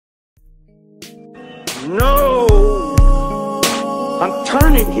No! I'm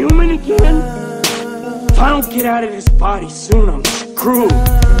turning human again? If I don't get out of this body soon, I'm screwed.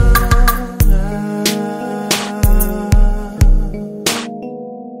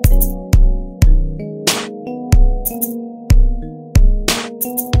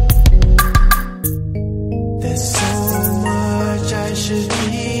 There's so much I should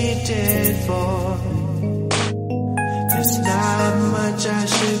be dead for. There's not much I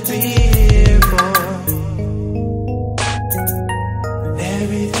should be here for.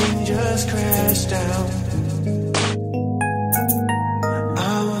 Everything just crashed down.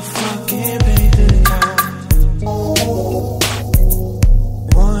 I will fucking paint the town.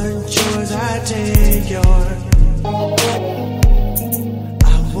 One choice I take yours.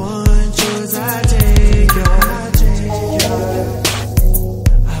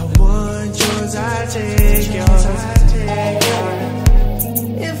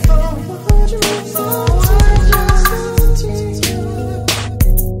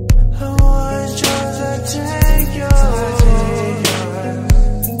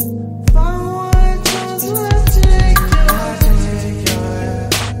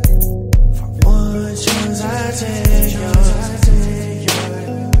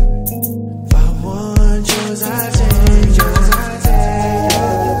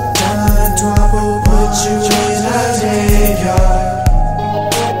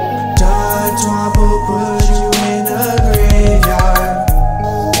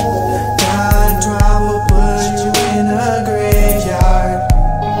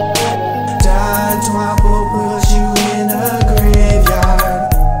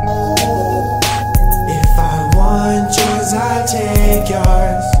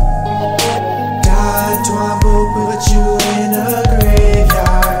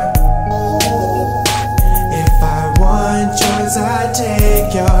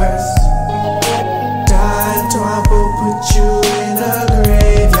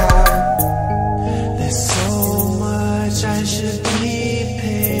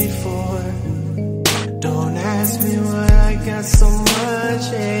 So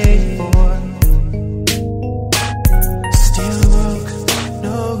much hate for.